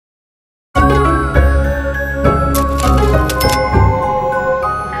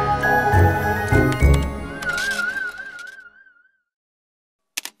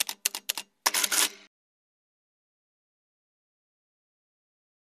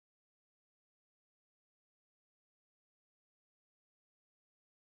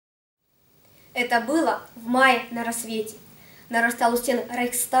Это было в мае на рассвете. Нарастал у стен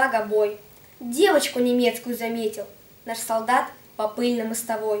Рейхстага бой. Девочку немецкую заметил наш солдат по пыльной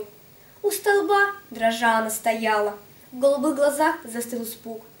мостовой. У столба дрожа она стояла, в голубых глазах застыл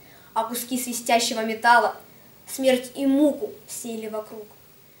испуг, а куски свистящего металла смерть и муку сеяли вокруг.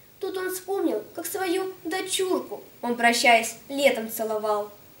 Тут он вспомнил, как свою дочурку он, прощаясь, летом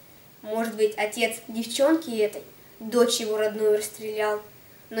целовал. Может быть, отец девчонки этой дочь его родную расстрелял.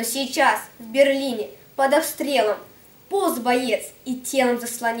 Но сейчас в Берлине под обстрелом полз боец и телом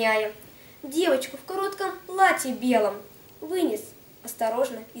заслоняя девочку в коротком платье белом вынес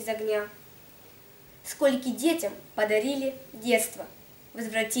осторожно из огня. Скольки детям подарили детство,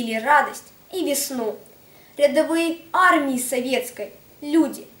 возвратили радость и весну. Рядовые армии советской,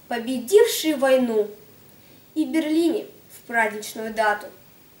 люди, победившие войну. И в Берлине в праздничную дату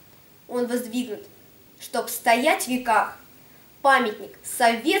он воздвигнут, чтоб стоять в веках, памятник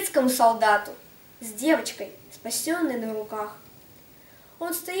советскому солдату с девочкой, спасенной на руках.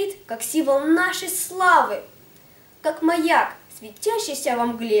 Он стоит, как символ нашей славы, как маяк, светящийся во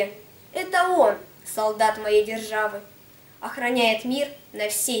мгле. Это он, солдат моей державы, охраняет мир на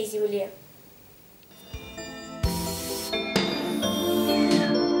всей земле.